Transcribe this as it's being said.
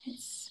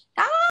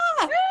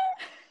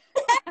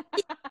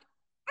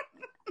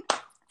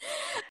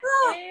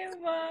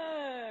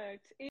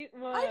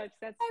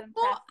That's What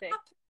fantastic. happened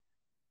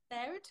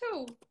there at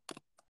all?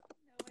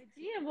 No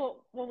idea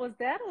what was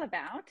that all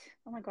about.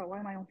 Oh my God, why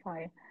am I on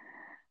fire?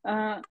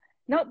 Uh,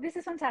 no, this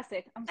is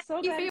fantastic. I'm so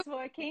You glad feel it's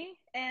working,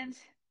 and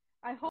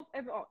I hope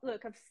oh,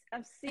 look,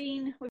 I've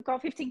seen we've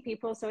got 15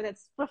 people, so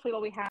that's roughly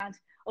what we had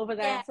over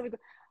there. yeah. So we go,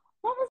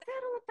 what was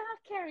that all about,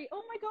 Carrie?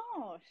 Oh my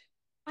gosh.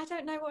 I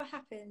don't know what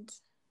happened.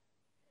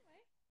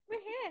 Anyway, we're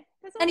here.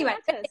 That's all Anyway,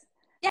 that matters.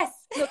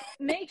 yes. Look,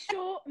 make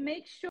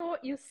sure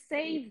you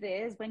save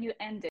this when you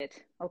end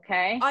it,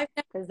 okay? I've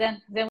Because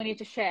then we need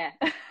to share.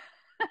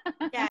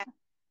 yeah,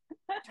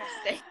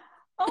 interesting.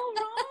 All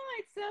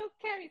right. So,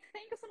 Carrie,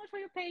 thank you so much for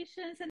your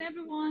patience, and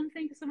everyone,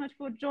 thank you so much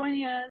for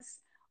joining us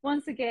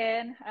once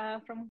again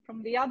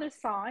from the other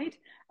side.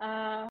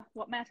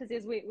 What matters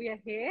is we are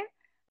here.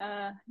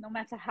 No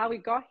matter how we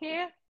got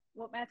here,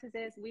 what matters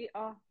is we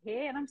are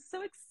here, and I'm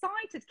so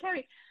excited,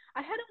 Carrie.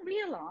 I hadn't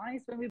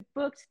realized when we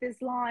booked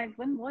this live.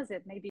 When was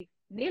it? Maybe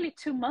nearly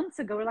 2 months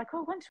ago. We're like,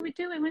 oh, when should we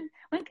do it?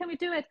 When can we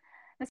do it?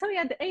 And so we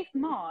had the 8th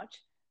March.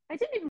 I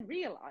didn't even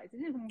realize.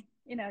 It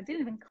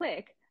didn't even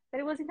click that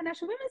it was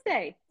International Women's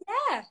Day.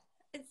 Yeah,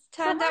 it's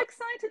So turned how out.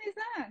 exciting is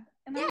that?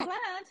 And I'm Yeah.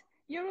 glad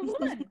you're a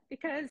woman,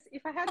 because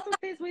if I had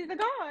booked this with a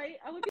guy,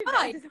 I would be very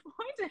Hi.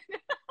 disappointed.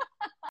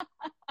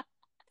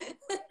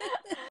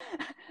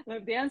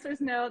 Look, the answer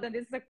is no. Then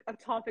this is a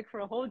topic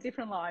for a whole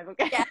different live,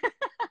 okay? Yeah,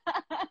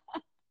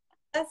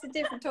 that's a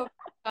different topic.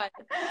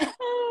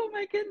 Oh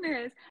my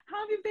goodness.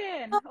 How have you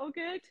been? All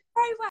good?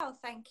 Very well,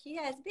 thank you.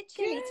 Yeah, it's a bit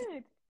chilly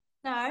Good.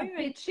 now. A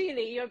bit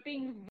chilly. You're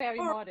being very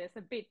modest.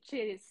 A bit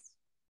chilly. It's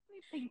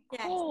flipping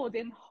Yes. cold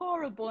and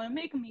horrible, and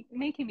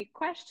making me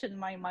question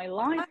my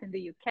life in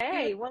the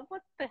UK. What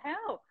the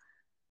hell?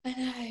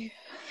 I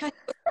know.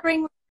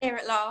 Spring here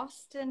at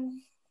last,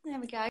 and there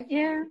we go.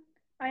 Yeah,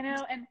 I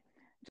know. And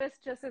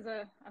just as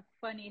a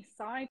funny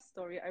side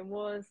story, I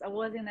was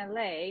in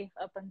LA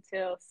up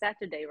until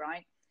Saturday,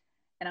 right?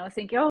 And I was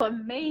thinking, oh,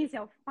 amazing!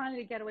 I'll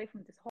finally get away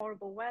from this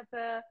horrible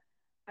weather.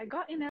 I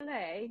got in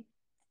LA,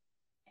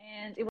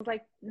 and it was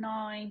like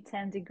 9,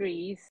 10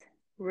 degrees, Oh,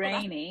 that's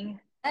raining.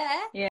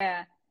 there.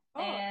 Yeah.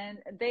 Oh, And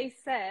they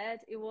said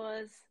it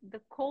was the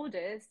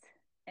coldest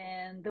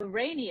and the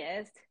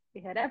rainiest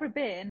it had ever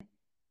been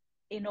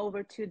in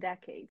over 2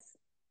 decades.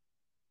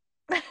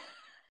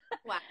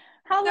 wow.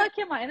 How So,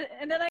 lucky am I?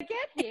 And then I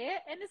get here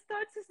and it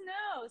starts to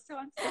snow. So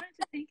I'm starting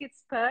to think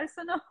it's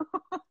personal.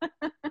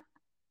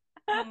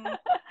 mm,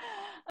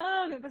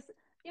 Oh, but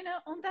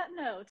on that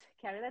note,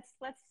 Carrie, let's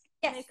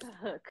yes. make a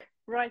hook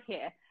right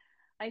here.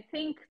 I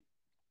think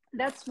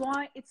that's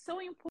why it's so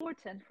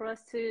important for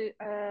us to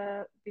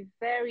be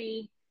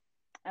very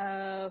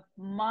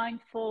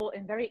mindful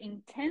and very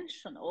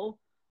intentional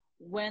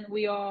when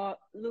we are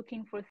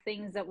looking for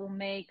things that will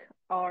make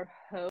our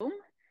home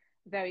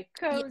very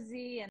Yeah.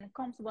 cozy and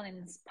comfortable and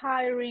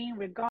inspiring,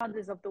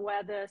 regardless of the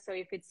weather. So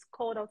if it's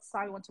cold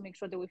outside, we want to make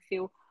sure that we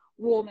feel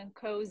warm and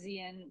cozy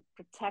and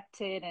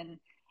protected and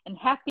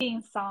happy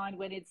inside.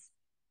 When it's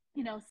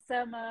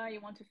summer, you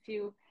want to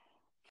feel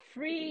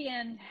free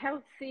and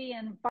healthy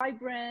and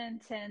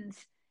vibrant and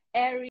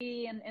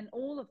airy and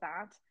all of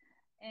that.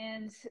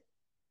 And as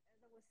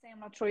I was saying, I'm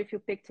not sure if you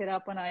picked it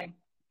up when I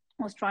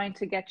was trying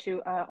to get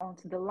you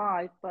onto the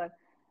live, but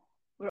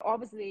we're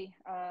obviously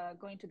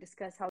going to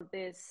discuss how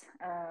this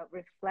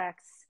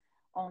reflects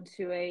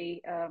onto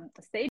a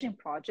staging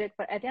project.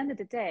 But at the end of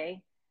the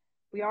day,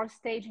 we are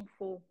staging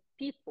for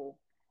people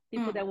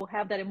Mm, that will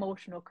have that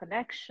emotional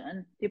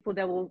connection, people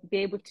that will be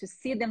able to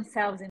see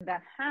themselves in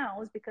that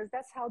house because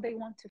that's how they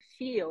want to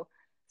feel.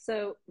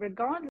 So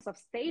regardless of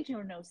staging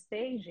or no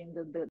staging,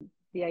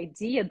 the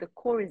idea, the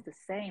core is the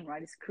same,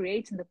 right? It's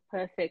creating the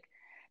perfect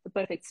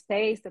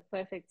space, the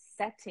perfect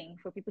setting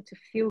for people to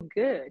feel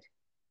good,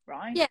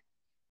 right? yeah,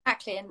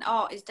 exactly. And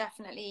art is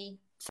definitely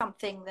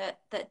something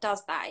that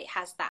does that. It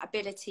has that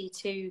ability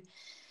to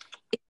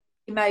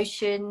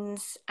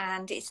emotions,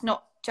 and it's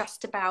not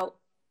just about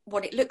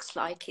what it looks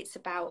like, it's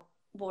about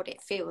what it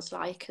feels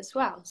like as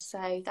well.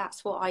 So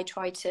that's what I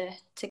try to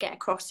get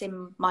across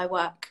in my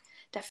work,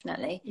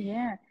 definitely.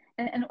 Yeah.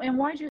 And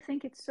why do you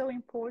think it's so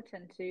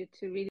important to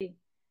really,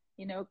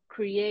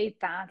 create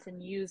that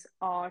and use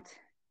art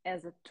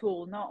as a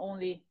tool, not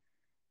only,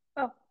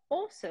 well,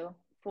 also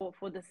for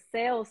the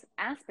sales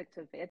aspect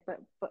of it,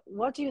 but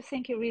what do you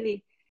think it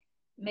really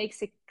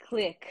makes it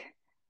click?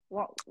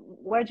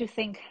 Where do you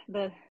think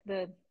the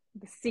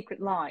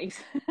secret lies?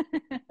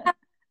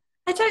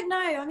 I don't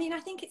know. I mean, I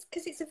think it's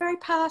because it's a very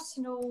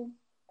personal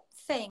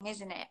thing,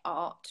 isn't it?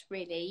 Art,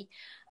 really.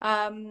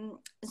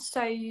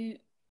 So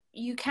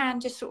you can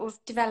just sort of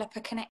develop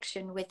a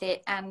connection with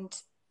it, and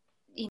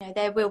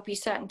there will be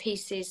certain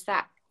pieces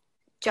that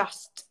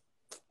just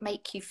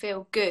make you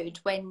feel good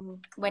when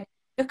you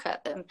look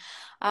at them.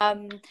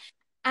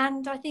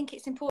 And I think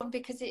it's important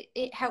because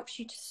it helps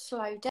you to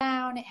slow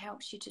down. It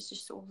helps you to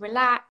just sort of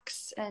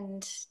relax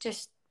and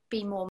just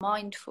be more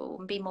mindful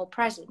and be more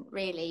present,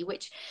 really,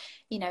 which,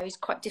 is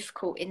quite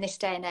difficult in this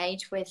day and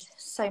age with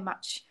so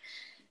much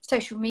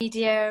social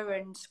media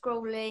and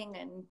scrolling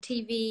and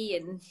TV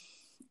and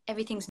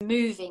everything's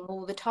moving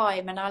all the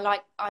time, and I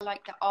like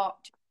that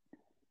art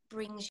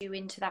brings you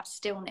into that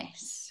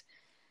stillness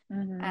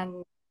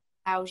and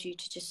allows you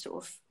to just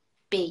sort of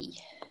be.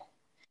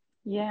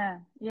 Yeah,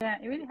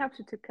 it really helps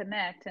you to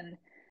connect. And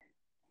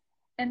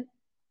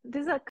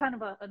this is a kind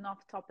of an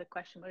off-topic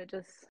question, but it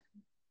just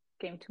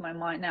came to my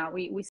mind now.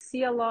 We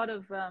see a lot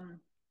of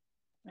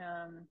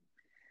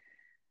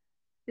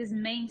this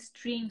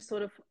mainstream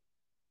sort of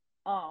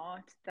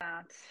art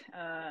that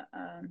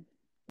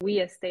we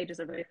as stagers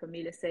are very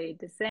familiar, say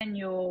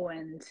Desenio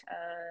and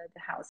the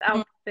house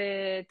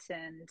outfit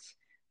and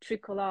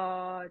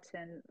Tricolart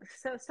and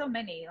so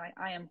many, like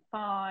I Am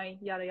Pie,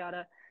 yada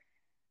yada.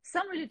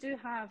 Some really do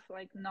have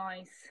like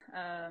nice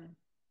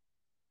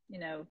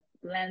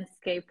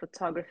landscape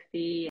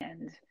photography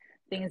and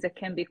things that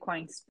can be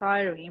quite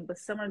inspiring, but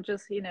some are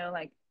just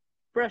like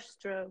brush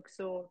strokes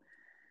or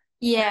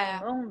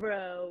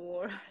Monroe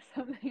or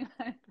something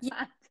like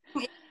that.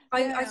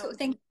 I sort of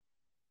think a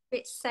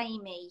bit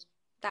samey,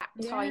 that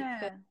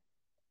type of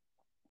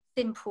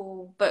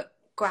simple but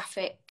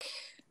graphic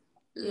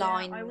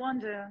line. I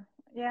wonder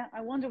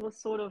what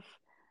sort of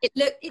it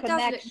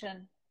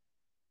connection.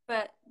 Does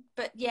look,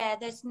 but yeah,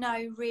 there's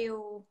no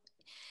real.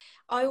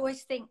 I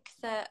always think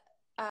that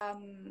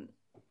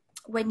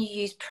when you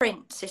use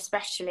prints,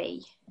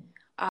 especially,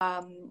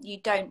 you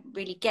don't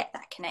really get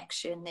that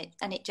connection,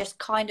 and it just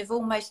kind of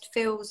almost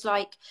feels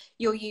like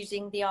you're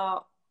using the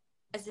art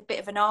as a bit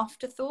of an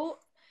afterthought,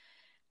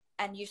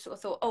 and you sort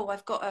of thought, oh,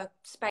 I've got a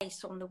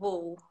space on the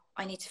wall,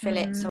 I need to fill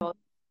it, so I'll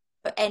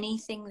put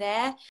anything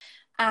there.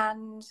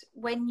 And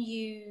when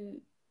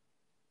you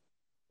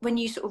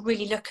sort of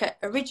really look at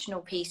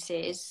original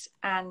pieces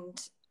and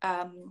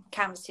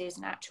canvases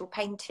and actual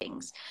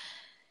paintings,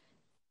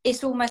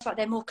 it's almost like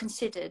they're more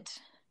considered.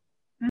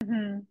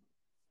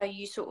 So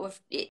you sort of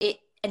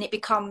it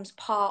becomes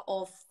part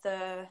of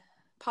the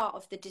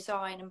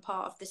design and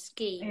part of the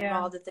scheme,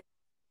 rather than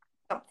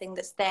something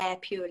that's there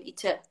purely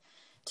to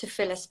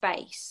fill a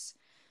space.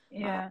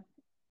 And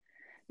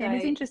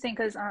it's interesting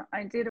because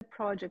I did a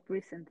project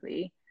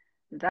recently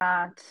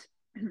that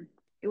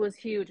it was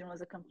huge and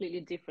was a completely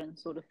different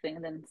sort of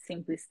thing than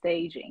simply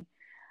staging,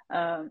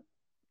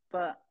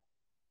 but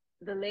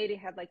the lady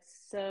had like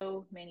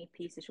so many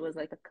pieces. She was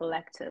like a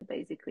collector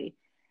basically,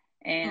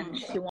 and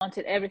she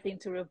wanted everything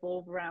to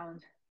revolve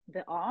around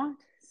the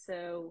art.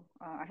 So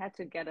I had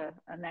to get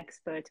an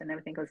expert and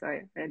everything, because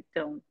I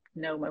don't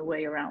know my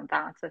way around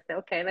that. So I said,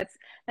 okay, let's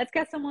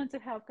get someone to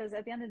help, because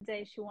at the end of the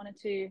day she wanted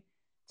to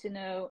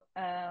know,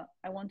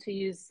 I want to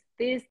use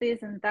this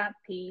and that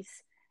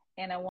piece,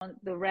 and I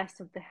want the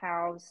rest of the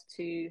house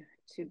to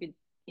be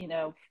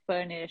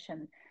furnished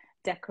and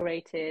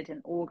decorated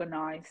and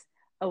organized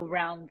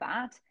around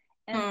that.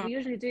 And we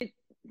usually do it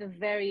the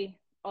very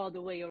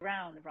other way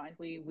around, right?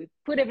 We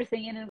put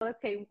everything in and go,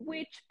 okay,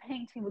 which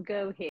painting will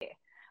go here,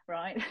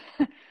 right?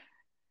 No,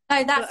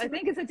 so I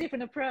think it's a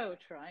different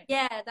approach, right?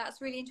 Yeah,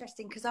 that's really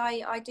interesting, because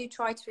I do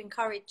try to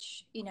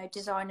encourage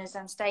designers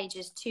and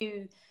stagers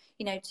to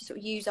to sort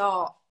of use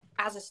art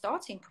as a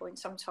starting point.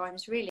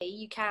 Sometimes really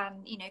you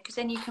can, because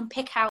then you can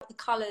pick out the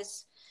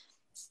colors,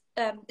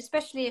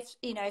 especially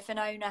if an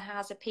owner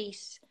has a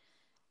piece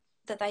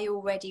that they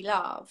already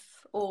love,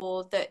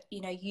 or that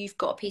you've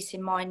got a piece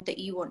in mind that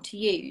you want to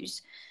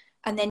use,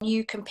 and then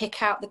you can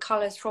pick out the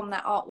colors from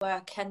that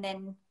artwork and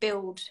then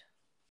build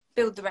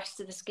the rest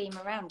of the scheme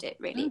around it,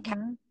 really.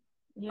 And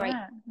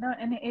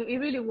it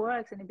really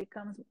works, and it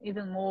becomes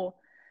even more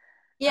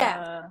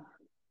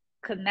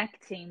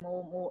connecting,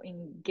 more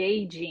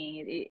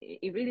engaging.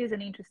 It really is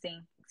an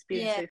interesting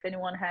experience. So if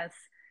anyone has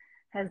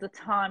the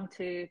time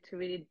to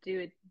really do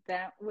it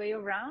that way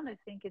around, I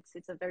think it's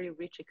a very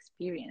rich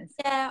experience.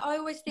 I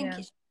always think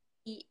it's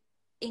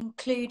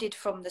included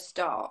from the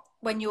start.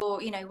 When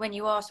you're when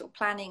you are sort of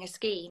planning a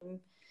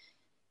scheme,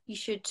 you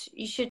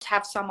should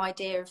have some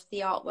idea of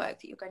the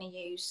artwork that you're going to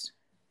use.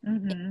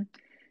 And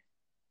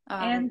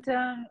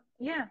on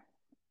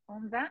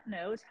that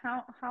note,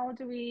 how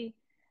do we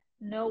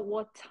know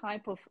what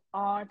type of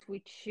art we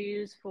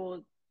choose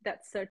for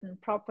that certain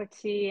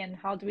property, and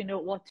how do we know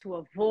what to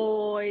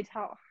avoid?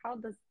 How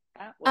does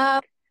that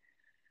work?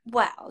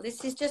 Well,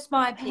 this is just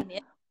my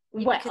opinion.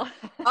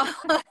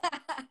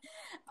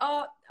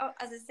 Art,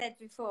 as I said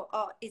before,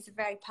 art is a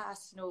very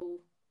personal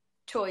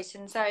choice,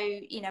 and so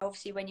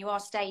obviously when you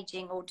are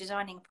staging or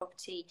designing a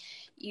property,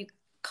 you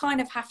kind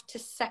of have to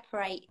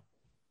separate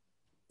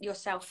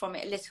yourself from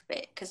it a little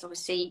bit, because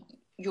obviously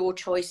your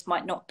choice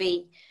might not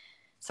be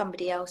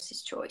somebody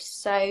else's choice.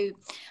 So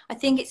I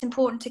think it's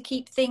important to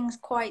keep things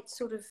quite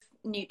sort of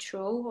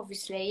neutral.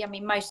 Obviously, I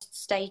mean, most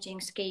staging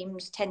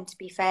schemes tend to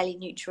be fairly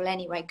neutral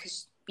anyway,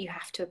 because you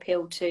have to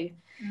appeal to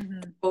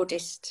the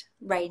broadest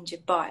range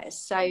of buyers.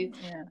 So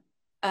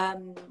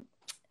the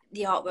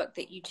artwork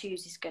that you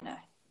choose is going to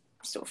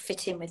sort of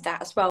fit in with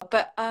that as well.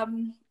 But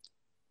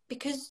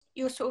because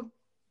you're sort of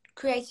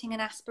creating an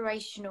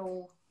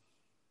aspirational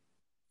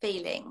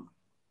feeling,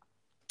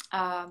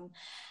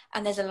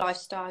 and there's a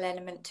lifestyle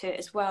element to it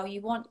as well,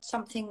 you want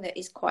something that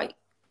is quite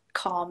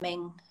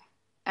calming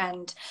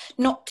and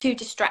not too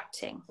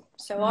distracting.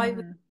 So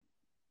Mm-hmm.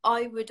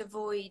 I would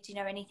avoid,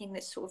 anything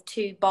that's sort of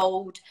too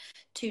bold,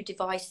 too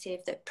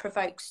divisive, that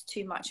provokes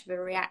too much of a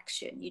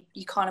reaction.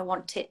 You kind of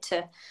want it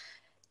to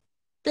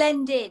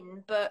blend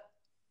in, but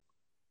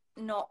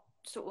not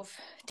sort of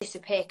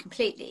disappear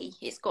completely.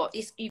 You've got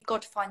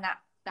to find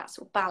that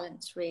sort of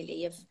balance,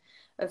 really, of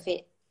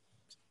it,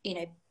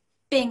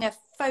 being a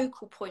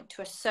focal point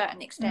to a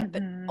certain extent,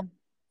 but not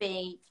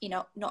be,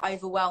 not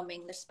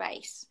overwhelming the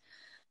space.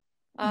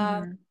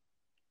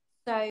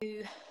 So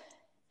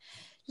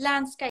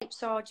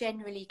landscapes are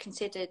generally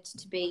considered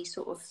to be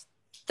sort of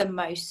the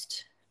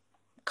most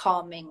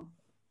calming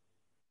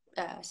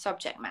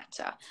subject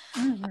matter.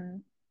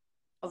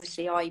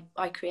 Obviously,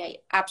 I create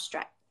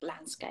abstract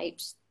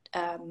landscapes,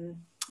 and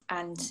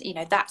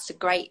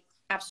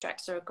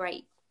abstracts are a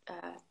great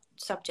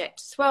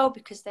subject as well,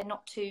 because they're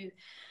not too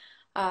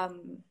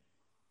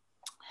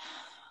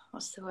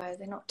what's the word?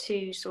 They're not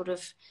too sort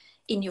of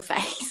in your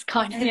face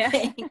kind of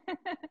thing.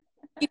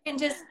 You can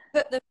just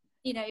put them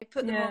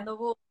on the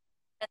wall,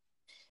 and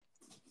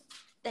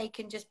they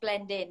can just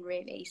blend in,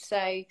 really.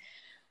 So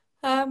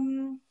I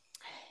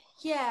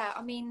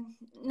mean,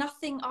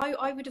 nothing.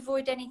 I would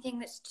avoid anything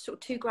that's sort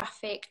of too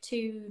graphic,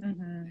 too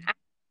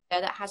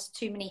that has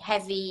too many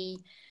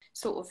heavy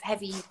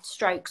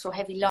strokes or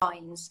heavy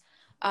lines,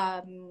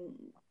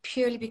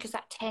 purely because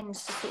that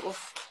tends to sort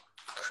of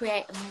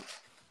create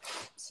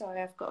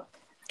sorry, I've got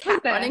a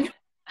cat running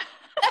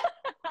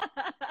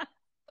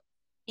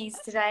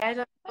today. I don't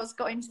know what's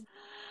got into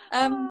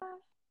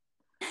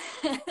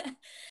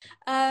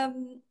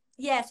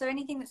so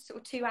anything that's sort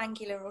of too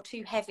angular or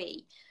too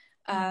heavy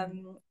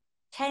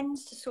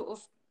tends to sort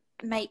of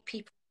make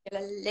people feel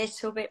a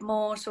little bit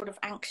more sort of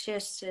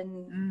anxious,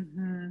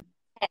 and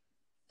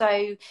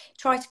so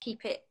try to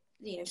keep it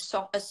as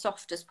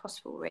soft as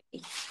possible,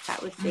 really.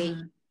 That would be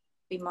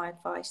my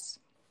advice.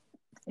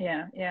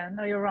 No,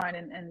 you're right,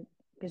 and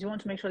because you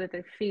want to make sure that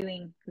they're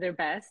feeling their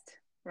best,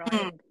 right?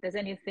 If there's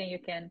anything you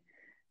can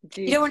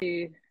do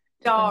to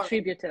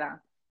contribute to that.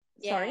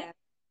 Sorry?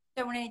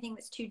 Don't want anything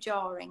that's too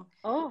jarring.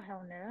 Oh,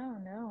 hell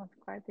no,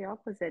 quite the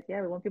opposite.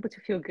 We want people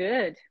to feel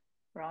good,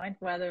 right?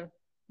 Whether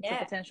it's a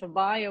potential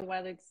buyer,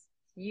 whether it's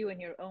you in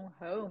your own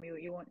home,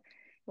 you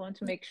want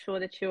to make sure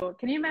that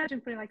can you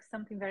imagine putting like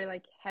something very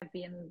like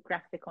heavy and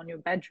graphic on your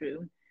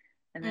bedroom,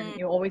 and then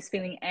you're always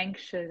feeling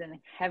anxious and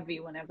heavy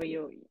whenever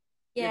you're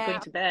going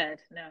to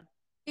bed? No.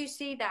 You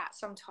see that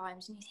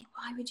sometimes, and you think,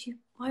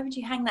 why would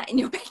you hang that in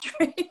your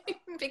bedroom?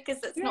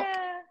 Because it's not.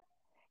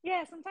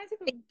 Yeah, sometimes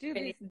people do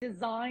these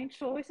design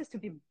choices to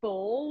be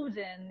bold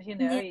and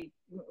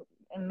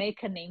and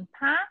make an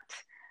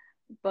impact,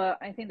 but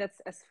I think that's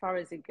as far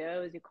as it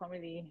goes. You can't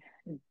really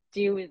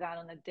deal with that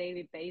on a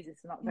daily basis.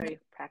 It's not very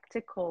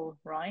practical,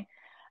 right?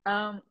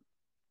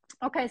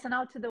 Okay, so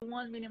now to the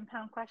 £1 million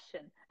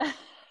question.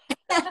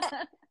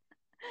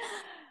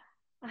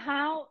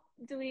 How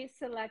do we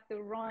select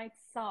the right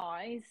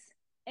size?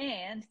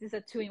 And this is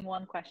a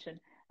 2-in-1 question.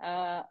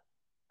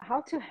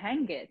 How to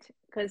hang it?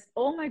 Because,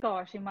 oh my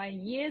gosh, in my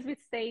years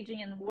with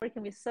staging and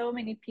working with so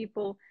many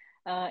people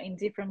in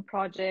different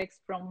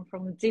projects from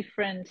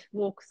different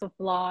walks of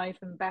life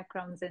and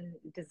backgrounds and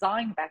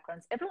design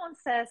backgrounds, everyone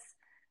says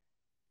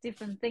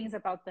different things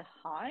about the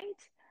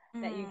height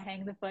that you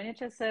hang the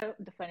furniture. So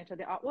the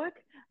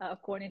artwork,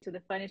 according to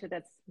the furniture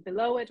that's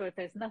below it, or if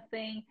there's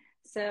nothing.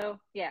 So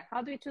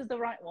how do we choose the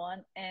right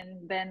one?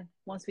 And then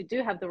once we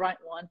do have the right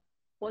one,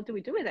 what do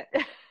we do with it?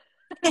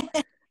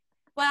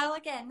 Well,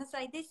 again, I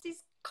say this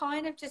is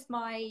kind of just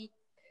my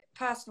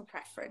personal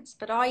preference,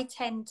 but I've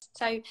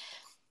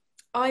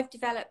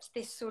developed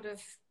this sort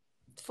of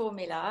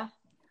formula.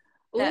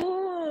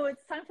 Oh,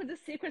 it's time for the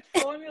secret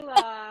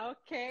formula.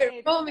 Okay,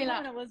 the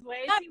formula I was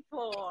waiting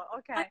for.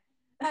 Okay.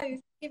 No,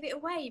 give it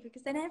away,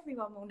 because then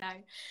everyone will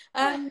know.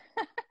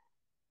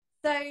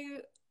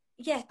 So,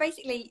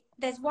 basically,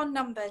 there's one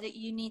number that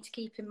you need to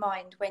keep in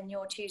mind when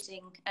you're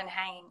choosing and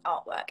hanging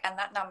artwork, and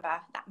that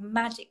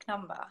magic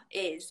number,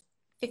 is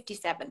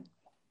 57.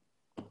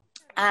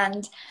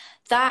 And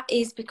that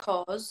is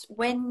because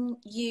when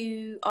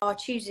you are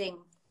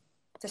choosing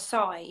the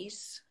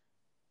size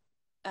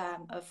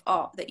of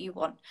art that you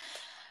want,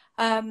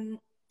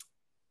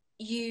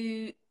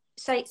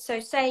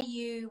 say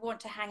you want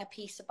to hang a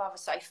piece above a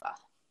sofa,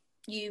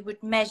 you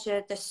would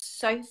measure the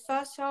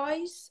sofa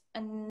size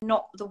and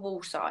not the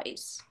wall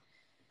size,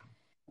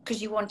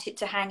 because you want it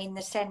to hang in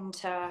the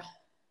center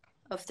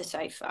of the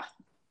sofa.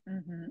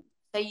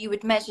 So you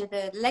would measure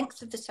the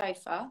length of the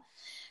sofa,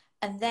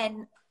 and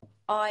then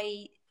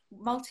I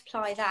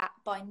multiply that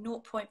by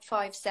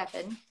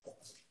 0.57,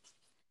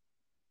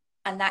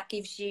 and that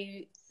gives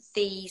you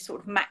the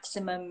sort of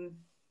maximum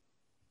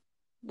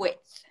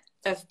width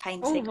of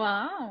painting. Oh,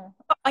 wow.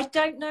 I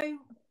don't know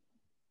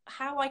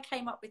how I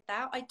came up with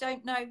that. I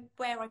don't know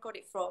where I got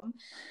it from,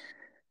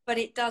 but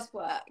it does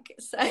work.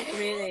 So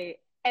really,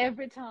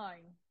 every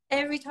time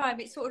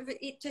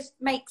it just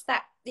makes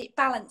that, it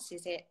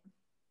balances it.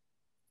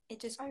 It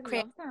just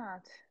creates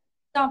that.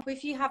 For example,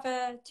 if you have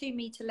a 2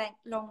 meter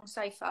long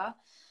sofa,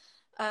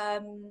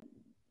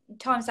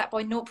 times that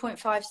by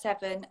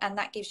 0.57, and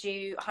that gives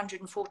you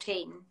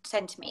 114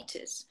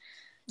 centimeters.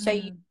 So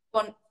you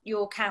want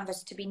your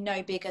canvas to be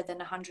no bigger than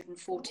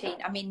 114.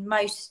 I mean,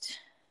 most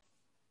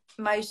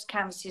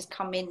canvases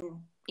come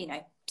in, you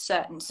know,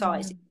 certain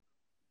sizes.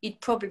 You'd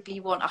probably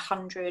want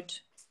 100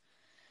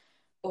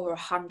 or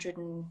 100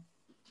 and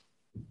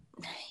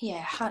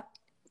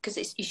because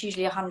it's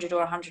usually 100 or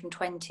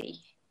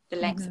 120 the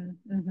length.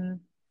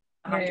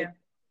 100.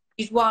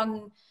 Use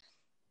one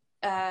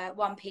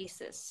piece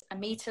that's a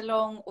meter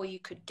long, or you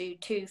could do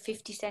two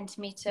 50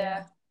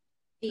 centimeter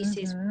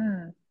pieces.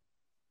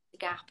 The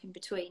gap in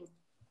between,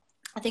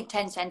 I think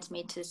 10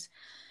 centimeters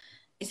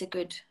is a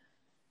good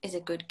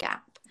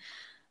gap.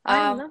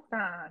 I love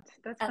that.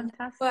 That's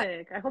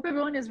fantastic. I hope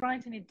everyone is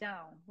writing it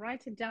down.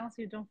 Write it down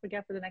so you don't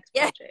forget for the next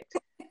project.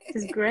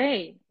 This is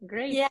great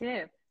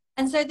tip.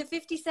 And so the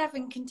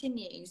 57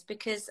 continues,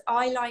 because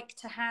I like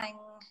to hang,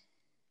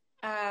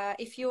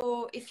 if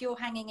you're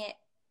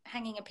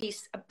hanging a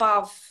piece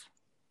above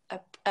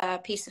a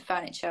piece of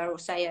furniture, or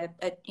say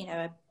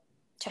a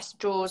chest of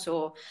drawers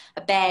or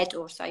a bed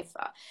or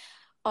sofa,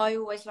 I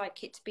always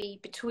like it to be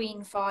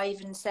between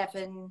 5 and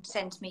 7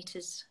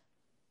 centimeters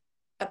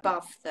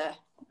above the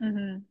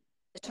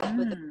top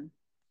of the,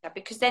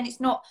 because then it's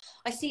not,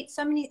 I see it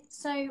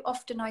so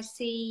often I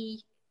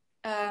see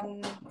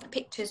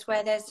pictures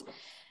where there's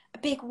a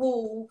big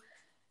wall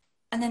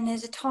and then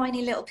there's a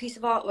tiny little piece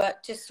of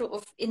artwork just sort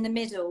of in the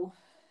middle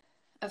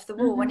of the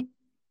wall, and it's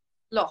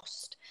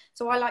lost.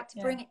 So I like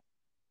to bring it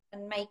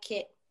and make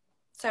it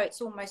so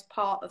it's almost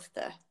part of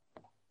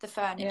the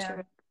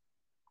furniture.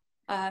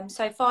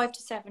 So 5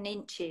 to 7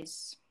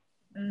 inches.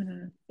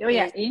 Oh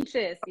yeah,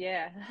 inches.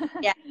 Yeah.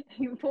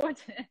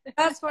 Important.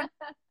 That's one.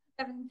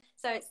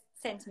 So it's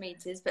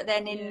centimeters, but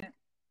then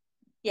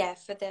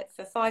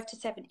for 5 to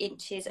 7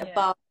 inches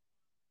above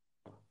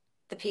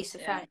the piece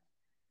of furniture.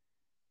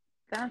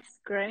 That's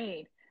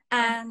great.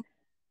 And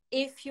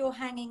if you're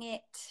hanging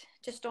it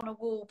just on a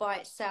wall by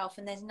itself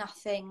and there's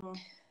nothing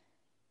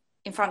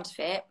in front of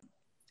it,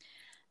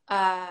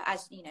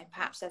 as you know,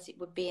 perhaps as it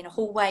would be in a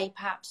hallway,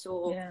 perhaps,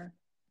 or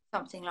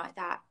something like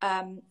that,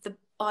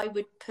 I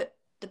would put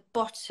the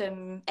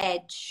bottom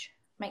edge,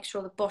 make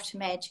sure the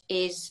bottom edge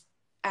is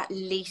at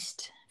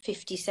least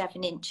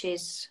 57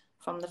 inches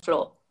from the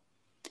floor.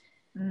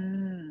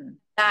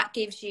 That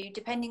gives you,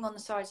 depending on the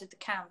size of the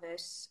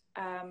canvas,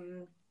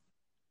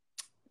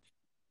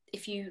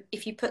 if you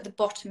put the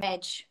bottom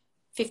edge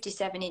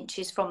 57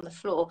 inches from the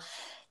floor,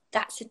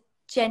 that's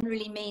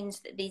generally means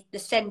that the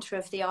center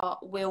of the art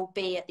will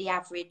be at the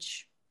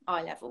average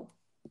eye level,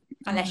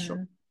 unless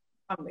I'm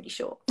really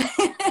short.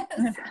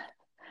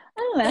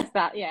 Unless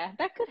that,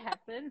 that could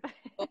happen.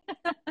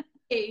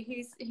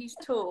 Who's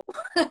tall.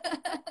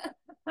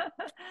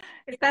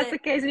 If that's the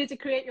case, you need to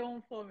create your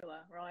own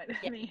formula, right? Yeah.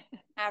 I mean,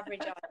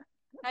 average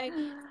eye. So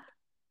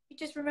you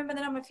just remember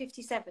the number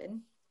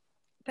 57.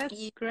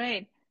 That's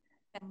great.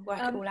 And work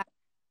it all out.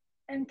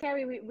 And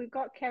Carrie, we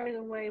got carried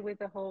away with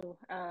the whole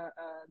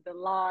the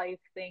live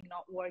thing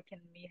not working,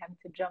 me having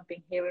to jump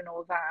in here and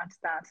all that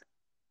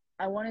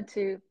I wanted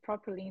to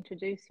properly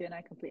introduce you and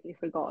I completely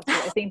forgot. So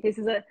I think this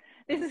is a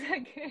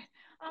good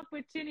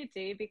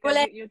opportunity,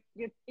 because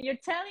you're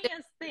telling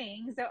us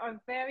things that are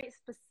very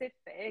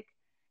specific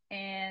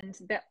and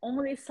that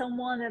only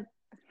someone that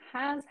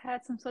has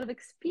had some sort of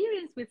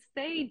experience with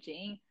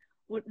staging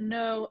would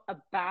know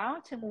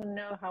about and will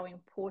know how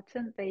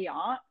important they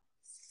are.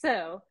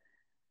 So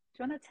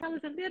do you want to tell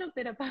us a little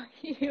bit about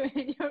you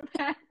and your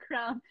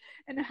background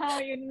and how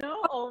you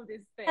know all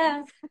these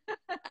things?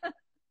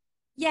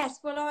 Yes,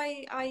 well,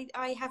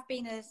 I have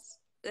been a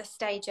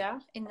stager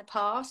in the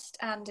past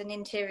and an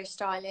interior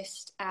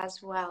stylist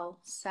as well.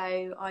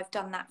 So I've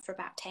done that for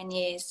about 10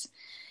 years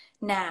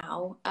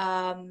now.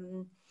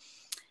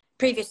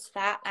 Previous to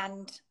that,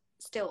 and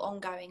still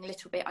ongoing a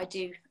little bit, I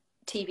do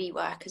TV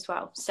work as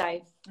well.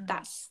 So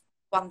that's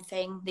one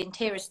thing. The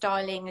interior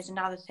styling is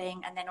another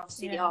thing. And then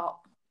obviously the art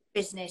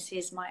business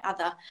is my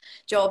other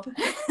job.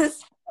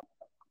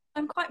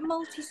 I'm quite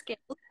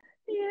multi-skilled.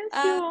 Yes,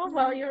 you are.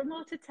 Well, you're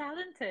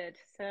multi-talented,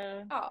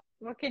 so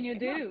what can you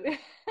do?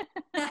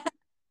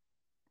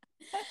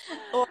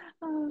 or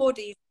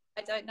bodies,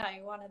 I don't know,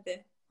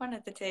 one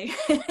of the two.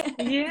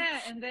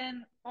 Yeah, and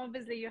then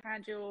obviously you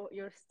had your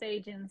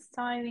staging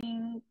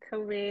styling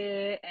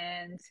career,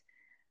 and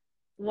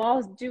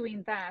whilst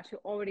doing that, you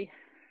already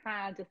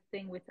had a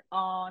thing with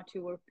art.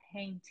 You were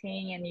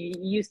painting, and you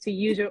used to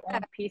use your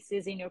own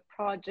pieces in your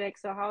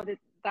project. So how did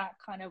that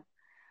kind of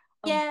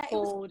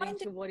unfold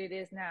into what it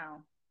is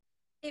now?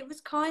 It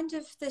was kind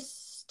of the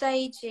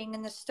staging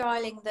and the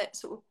styling that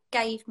sort of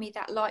gave me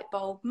that light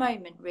bulb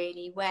moment,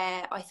 really,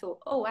 where I thought,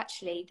 oh,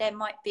 actually, there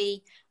might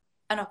be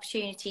an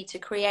opportunity to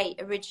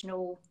create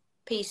original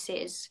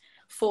pieces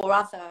for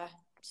other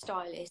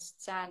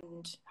stylists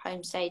and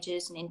home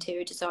stagers and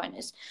interior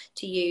designers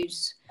to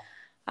use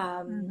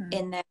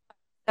in there.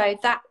 So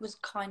that was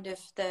kind of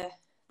the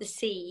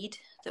seed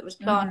that was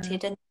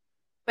planted. And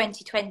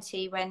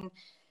 2020, when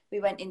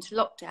we went into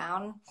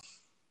lockdown,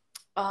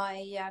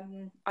 I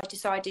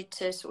decided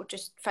to sort of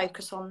just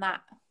focus on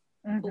that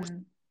Mm-hmm.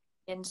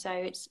 and so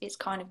it's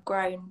kind of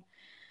grown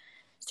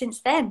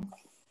since then.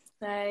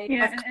 So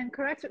Yeah, I've and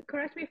correct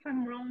me if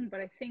I'm wrong, but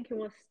I think it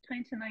was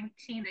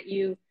 2019 that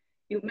you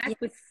met yeah,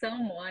 with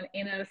someone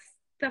in a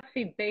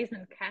stuffy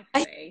basement I,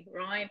 cafe,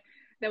 right?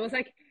 That was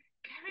like,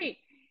 Carrie,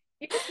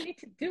 you just need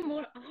to do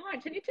more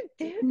art. You need to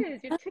do this.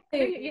 You're too no,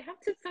 crazy. You have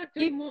to start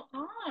you, doing more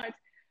art.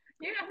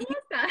 Yeah, who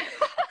was that?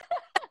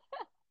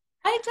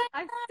 I don't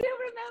I still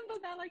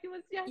remember that like it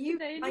was you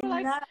yesterday, and I you were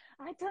like, know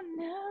I don't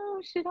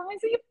know, should I?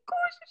 Say, of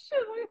course you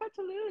should. What you got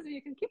to lose?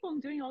 You can keep on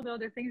doing all the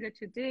other things that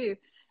you do.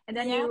 And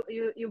then yeah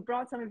you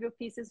brought some of your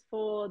pieces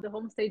for the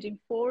home staging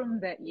forum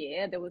that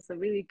year. There was a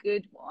really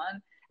good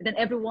one. And then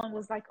everyone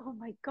was like, oh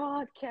my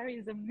God, Carrie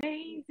is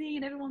amazing.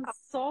 And everyone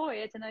saw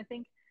it. And I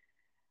think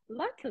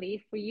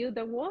luckily for you,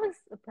 there was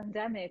a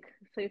pandemic.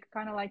 So you could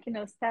kind of like,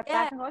 step back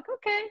yeah and go like,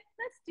 okay,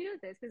 let's do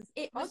this. Because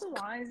it was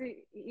otherwise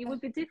it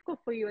would be difficult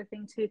for you, I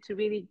think, to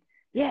really,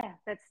 yeah,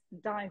 let's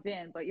dive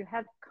in. But you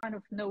had kind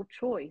of no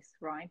choice,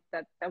 right?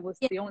 That was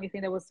yeah the only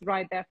thing that was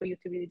right there for you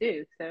to really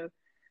do. So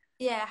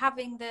yeah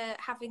having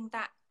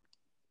that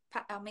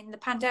I mean, the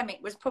pandemic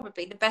was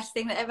probably the best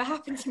thing that ever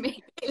happened to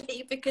me,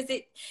 really, because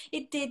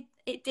it did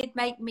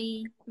make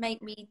me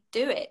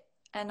do it,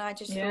 and I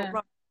just thought, yeah.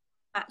 right,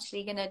 I'm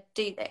actually going to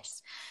do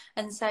this,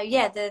 and so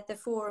yeah, the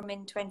forum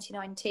in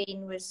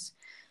 2019 was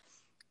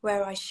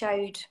where I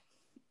showed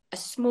a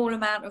small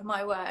amount of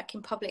my work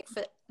in public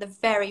for the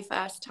very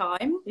first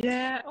time.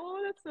 Yeah.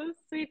 Oh, that's so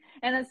sweet.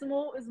 And a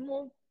small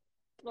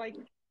like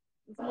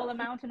small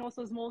amount and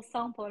also a small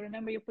sample. I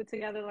remember you put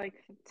together like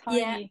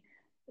Yeah, tiny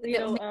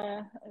little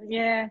little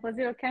yeah, was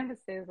it your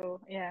canvases or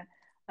yeah,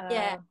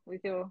 yeah.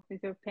 with your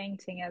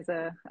painting as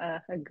a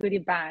goodie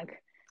bag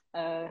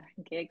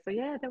gig. So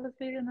yeah, that was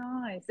really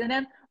nice. And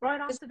then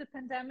right after the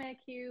pandemic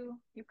you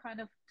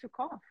kind of took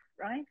off,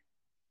 right?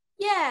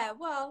 Yeah,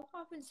 well,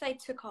 I wouldn't say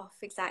took off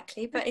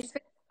exactly, but it's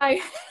been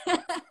slow.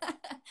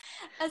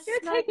 A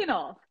You're slow. taking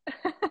off.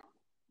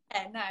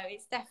 Yeah, no,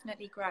 it's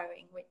definitely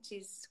growing, which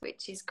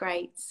is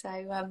great. So,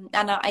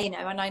 and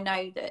I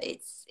know that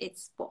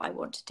it's what I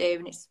want to do,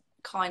 and it's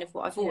kind of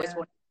what I've always Yeah.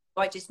 wanted.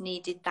 I just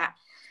needed that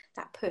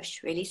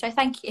push, really. So,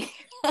 thank you.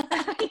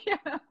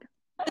 Yeah.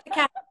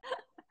 Okay.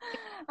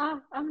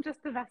 I'm just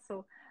a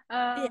vessel.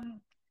 Yeah.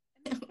 And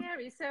then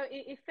Carrie, so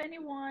if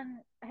anyone,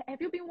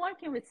 have you been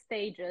working with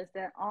stages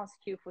that ask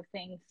you for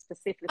things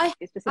I, I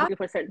specifically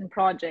for certain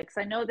projects?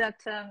 I know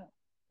that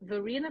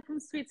Verena from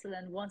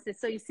Switzerland wants it.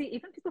 So you see,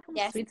 even people from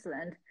yes,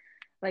 Switzerland,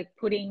 like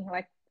putting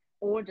like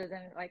orders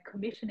and like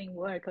commissioning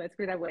work. Let's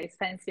put it that way. It's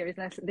fancier,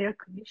 isn't it? They're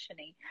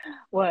commissioning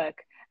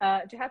work. Do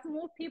you have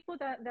more people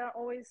that are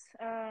always,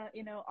 I,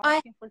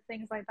 asking for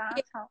things like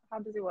that? How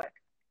does it work?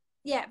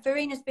 yeah.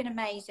 Verena's been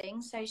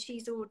amazing. So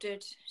she's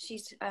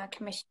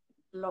commissioned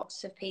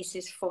lots of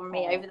pieces for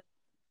me over Oh,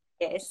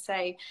 the years. So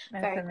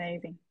that's very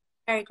amazing.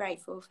 very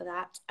grateful for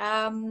that.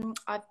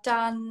 I've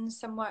done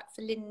some work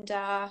for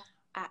Linda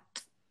at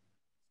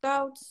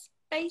Gold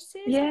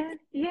Spaces, I Yeah,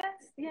 think.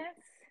 yes, yes.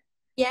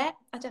 Yeah,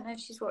 I don't know if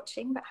she's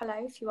watching, but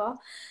hello if you are.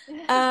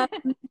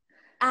 Um,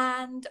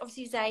 and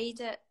obviously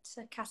Zaid at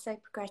Casso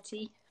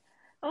Progretti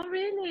Oh,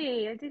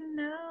 really? I didn't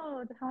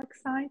know. How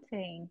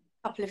exciting.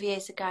 a couple of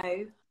years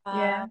ago.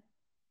 Yeah,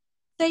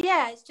 So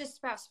yeah, it's just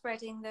about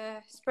spreading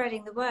the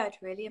word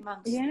really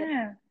amongst the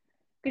yeah.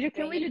 Because you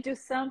can industry. really do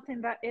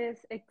something that is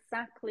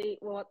exactly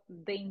what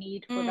they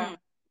need for that Mm,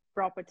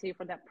 property,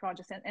 for that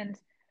project. And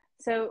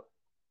so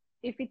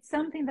if it's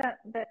something that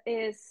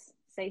is,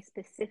 say,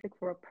 specific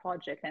for a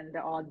project and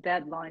there are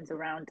deadlines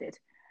around it,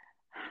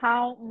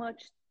 how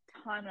much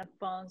time in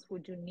advance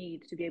would you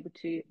need to be able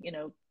to,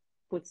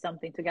 put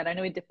something together? I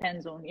know it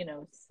depends on,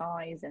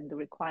 size and the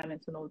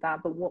requirements and all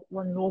that, but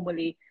what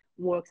normally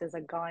works as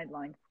a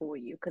guideline for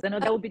you? Because I know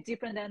that would be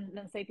different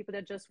than say people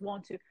that just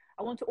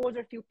I want to order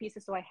a few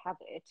pieces so I have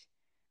it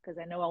because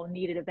I know I'll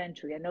need it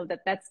eventually. I know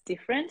that that's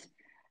different.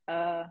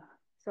 Uh,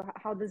 so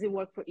how does it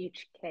work for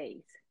each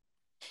case?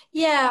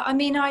 yeah, I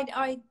mean,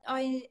 I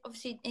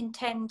obviously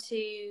intend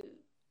to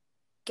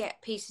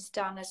get pieces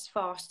done as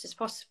fast as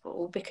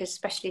possible because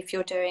especially if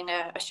you're doing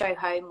a show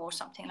home or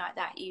something like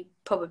that, you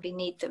probably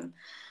need them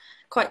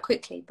quite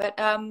quickly. But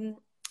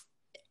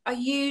I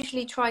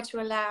usually try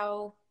to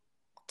allow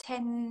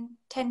 10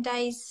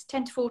 days,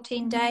 10 to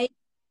 14 Mm-hmm.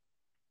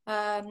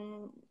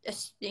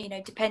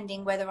 days,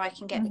 depending whether I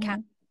can get the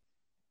Mm-hmm.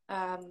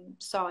 can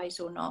size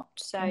or not.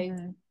 So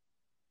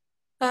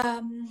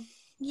Mm-hmm.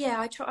 yeah,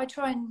 I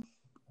try and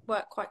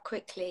work quite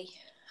quickly.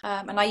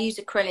 And I use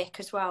acrylic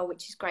as well,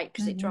 which is great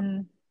because it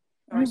Mm-hmm.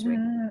 dries really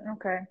Mm-hmm.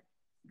 Okay.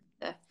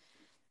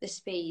 the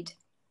speed.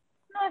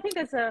 No, I think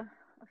that's a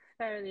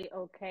fairly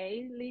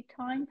okay lead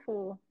time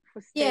for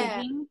Yeah,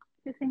 staging,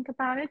 if you think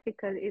about it,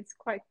 because it's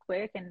quite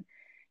quick and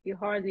you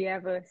hardly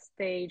ever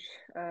stage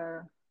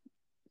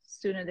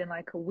sooner than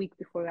like a week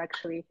before you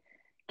actually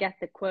get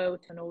the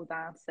quote and all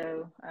that.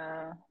 So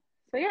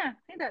yeah, I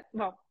think that,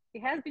 well,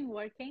 it has been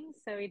working,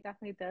 so it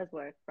definitely does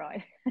work,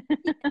 right?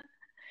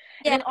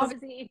 And yeah. then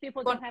obviously if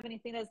people don't Want have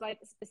anything that's like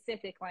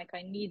specific, like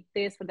I need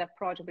this for that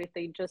project, but if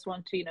they just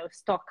want to,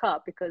 stock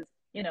up because,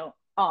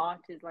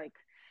 art is like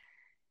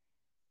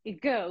it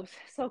goes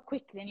so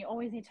quickly, and you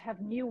always need to have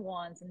new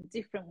ones and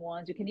different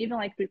ones. You can even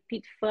like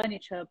repeat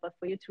furniture, but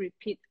for you to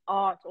repeat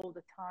art all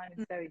the time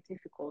is very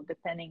difficult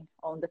depending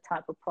on the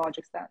type of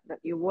projects that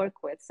you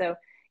work with. So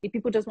if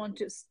people just want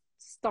to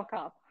stock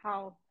up,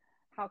 how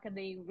can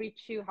they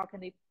reach you? How can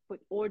they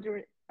put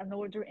an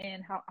order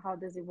in? How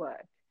does it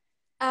work?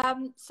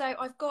 So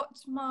I've got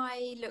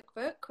my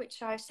lookbook,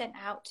 which I've sent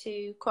out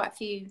to quite a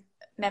few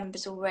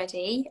members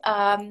already.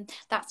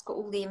 That's got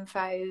all the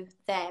info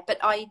there.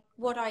 But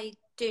what I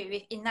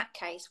do in that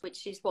case,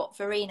 which is what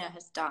Verena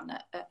has done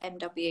at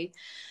MW,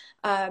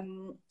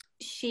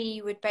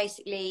 she would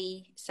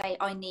basically say,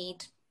 I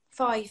need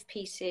 5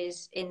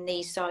 pieces in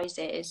these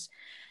sizes.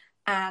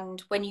 And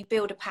when you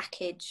build a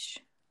package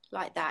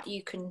like that,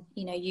 you can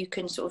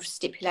sort of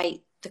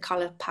stipulate the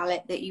color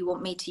palette that you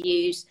want me to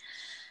use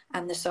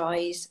and the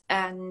size,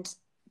 and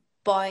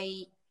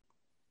by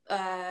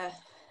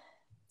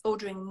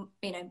ordering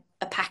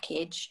a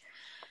package,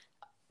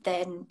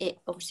 then it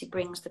obviously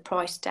brings the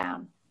price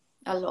down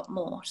a lot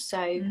more.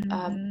 So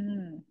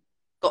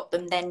got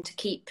them then to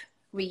keep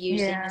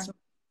reusing as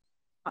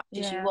much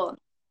as you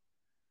want.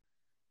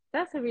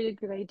 That's a really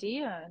good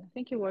idea. I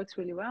think it works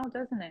really well,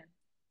 doesn't it?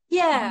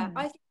 Yeah,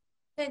 I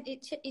think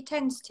it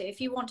tends to. If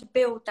you want to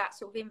build that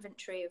sort of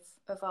inventory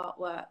of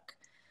artwork,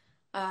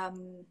 I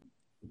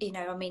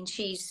mean,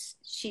 she's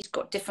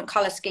got different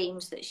color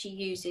schemes that she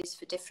uses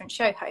for different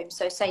show homes.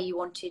 So say you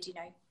wanted,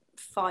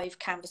 5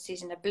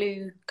 canvases in a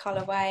blue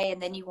colorway,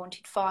 and then you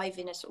wanted 5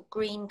 in a sort of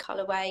green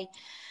colorway,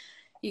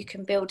 you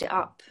can build it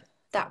up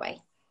that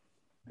way.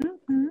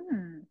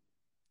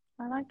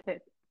 I like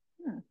it.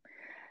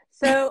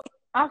 So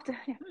after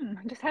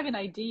I'm just having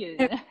ideas.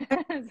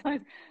 So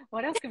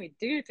what else can we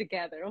do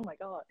together? Oh my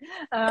God.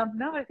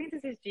 No, I think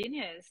this is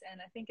genius,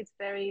 and I think it's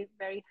very,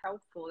 very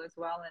helpful as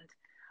well. And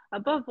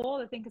above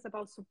all, I think it's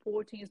about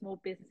supporting small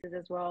businesses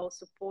as well,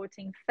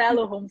 supporting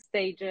fellow home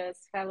stagers,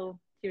 fellow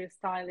interior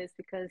stylists,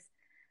 because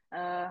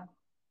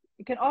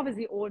you can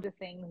obviously order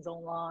things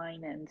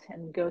online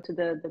and go to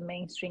the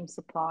mainstream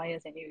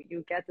suppliers, and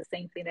you get the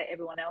same thing that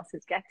everyone else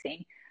is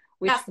getting,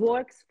 which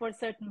works for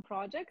certain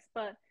projects,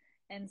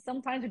 and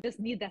sometimes you just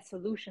need that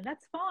solution.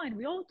 That's fine.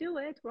 We all do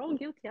it. We're all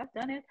guilty. I've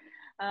done it.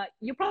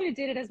 You probably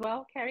did it as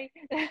well, Carrie,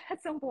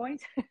 at some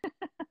point.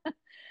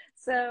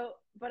 So,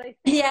 but I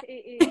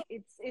think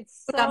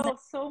it's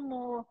so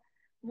more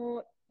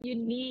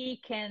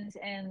unique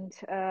and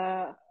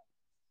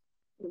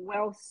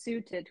well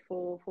suited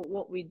for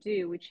what we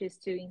do, which is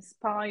to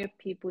inspire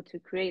people to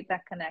create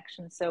that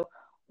connection. So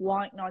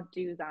why not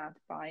do that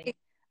by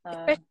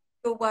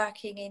you're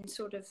working in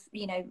sort of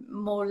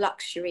more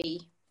luxury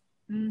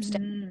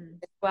stuff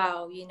as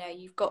well.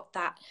 You've got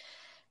that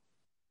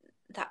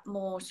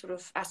more sort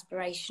of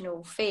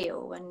aspirational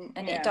feel, and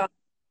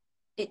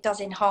it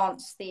does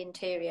enhance the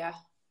interior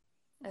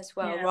as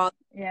well.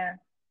 You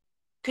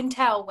can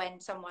tell when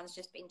someone's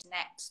just been to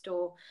Next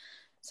or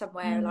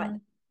somewhere like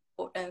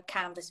a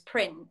canvas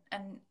print,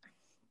 and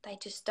they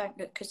just don't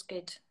look as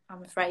good,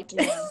 I'm afraid.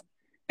 No,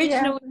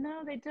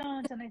 they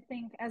don't. And I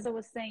think, as I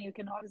was saying, you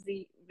can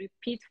obviously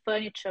repeat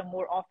furniture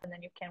more often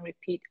than you can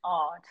repeat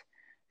art.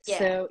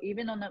 So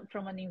even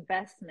from an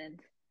investment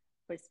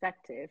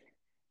perspective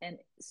and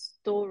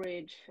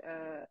storage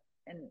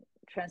and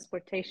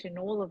transportation,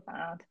 all of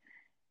that,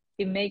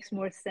 it makes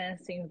more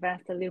sense to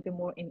invest a little bit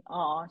more in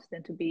art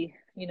than to be,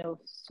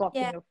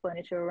 swapping your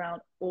furniture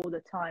around all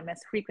the time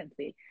as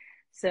frequently.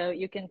 So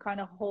you can kind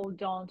of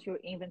hold on to your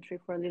inventory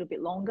for a little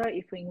bit longer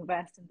if you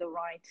invest in the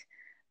right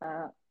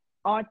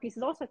art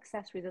pieces, also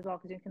accessories as well,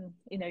 because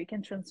you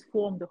can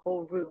transform the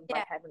whole room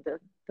by having the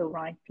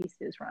right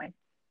pieces, right?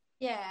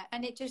 Yeah,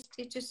 and it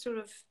just sort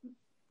of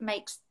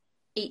makes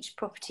each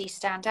property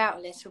stand out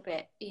a little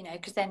bit,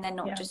 because then they're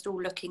not just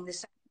all looking the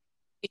same,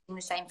 using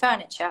the same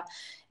furniture.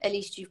 At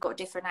least you've got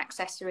different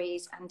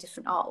accessories and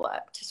different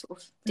artwork to sort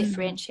of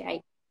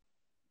differentiate.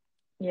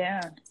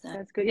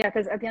 That's good.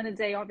 Because at the end of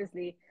the day,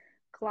 obviously,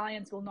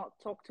 clients will not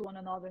talk to one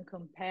another and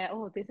compare,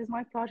 oh, this is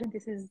my project,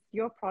 this is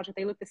your project,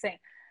 they look the same.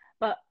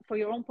 But for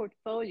your own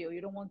portfolio, you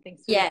don't want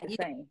things to look the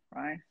same,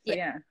 right? So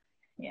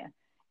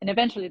and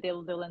eventually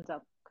they'll end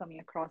up coming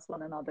across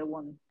one another,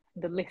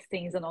 the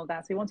listings and all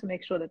that. So you want to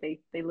make sure that they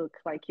look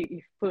like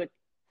you've put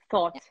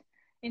thought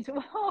into.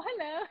 Oh,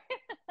 hello.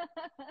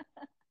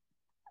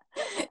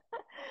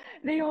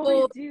 They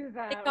always do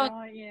that,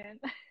 right? Yeah.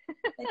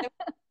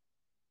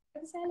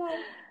 Hello.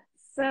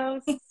 So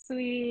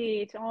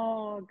sweet.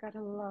 Oh,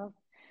 gotta love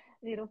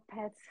little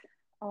pets.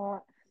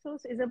 Oh, so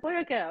is it a boy or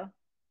a girl?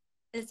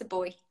 It's a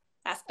boy.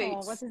 That's Boots.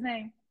 Oh, what's his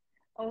name?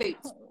 Oh,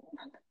 Boots.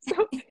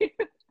 So cute.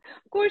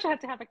 Of course, you have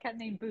to have a cat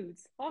named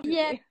Boots,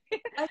 obviously.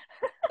 Yeah.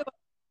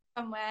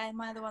 Somewhere,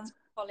 my other one's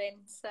Colin.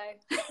 So.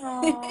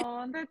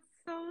 Oh, that's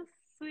so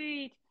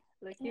sweet.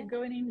 Look, you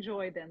go and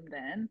enjoy them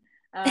then.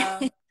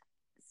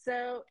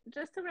 So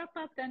just to wrap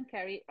up then,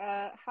 Carrie,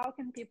 how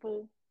can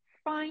people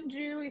find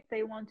you if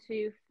they want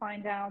to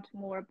find out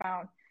more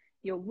about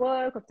your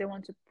work, if they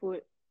want to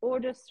put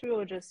orders through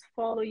or just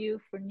follow you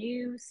for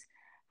news?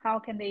 How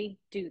can they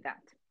do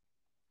that?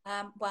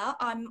 Well,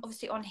 I'm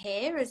obviously on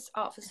here as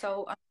Art for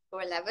Soul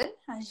 _11,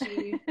 as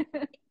you.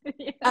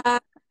 Yeah.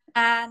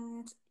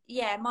 And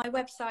yeah, my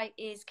website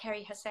is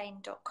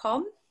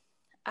kerryhussain.com,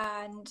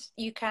 and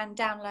you can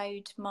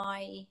download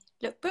my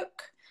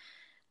lookbook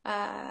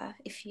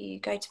if you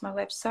go to my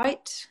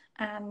website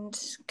and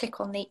click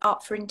on the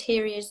Art for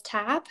Interiors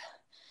tab,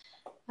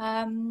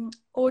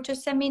 or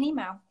just send me an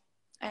email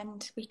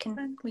and we can.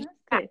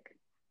 Fantastic.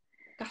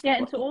 Yeah,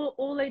 and to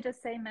all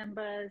HSA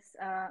members,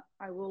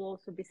 I will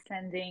also be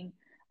sending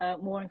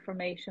more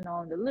information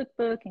on the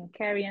lookbook and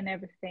Kerry and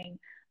everything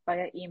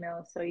via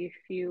email. So if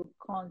you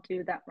can't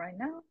do that right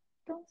now,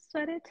 don't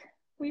sweat it.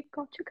 We've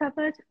got you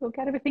covered. We'll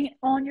get everything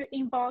on your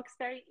inbox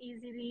very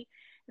easily,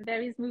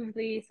 very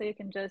smoothly, so you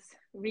can just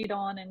read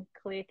on and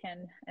click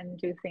and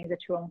do things at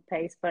your own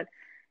pace. But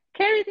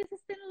Kerry, this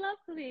has been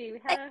lovely.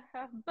 We had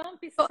a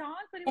bumpy start,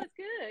 but it was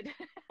good.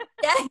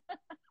 Yeah.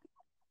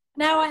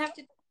 Now I have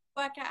to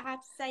work out how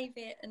to save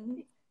it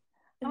and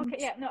okay,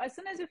 yeah, no, as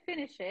soon as you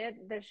finish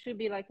it, there should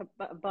be like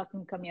a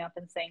button coming up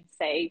and saying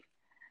save.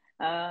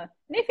 And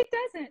if it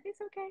doesn't,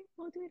 it's okay.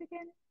 We'll do it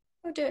again.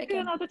 We'll do it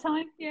again another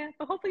time. Yeah,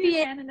 but hopefully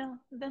you can, and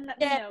then let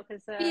me know,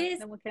 because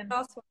then we can.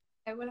 Last one.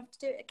 So we'll have to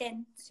do it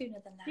again sooner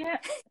than that. Yeah.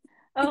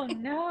 Oh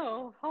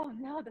no!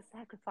 The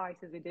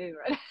sacrifices we do,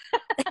 right?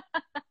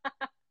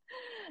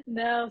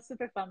 No,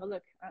 super fun. But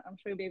look, I'm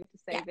sure you'll be able to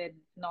save it.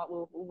 If not,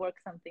 we'll work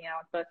something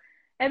out. But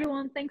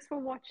everyone, thanks for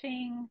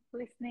watching,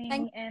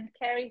 listening, and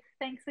Kerry,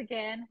 thanks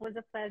again. It was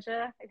a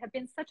pleasure. It had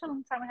been such a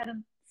long time I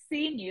hadn't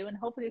seen you, and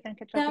hopefully we can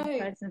catch up in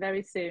person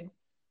very soon.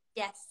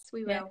 Yes,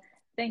 we will. Yeah.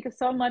 Thank you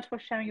so much for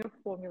sharing your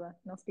formula,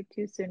 and I'll speak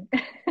to you soon.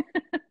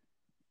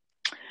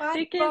 Bye.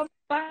 Take care.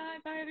 Bye.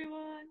 Bye,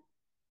 everyone.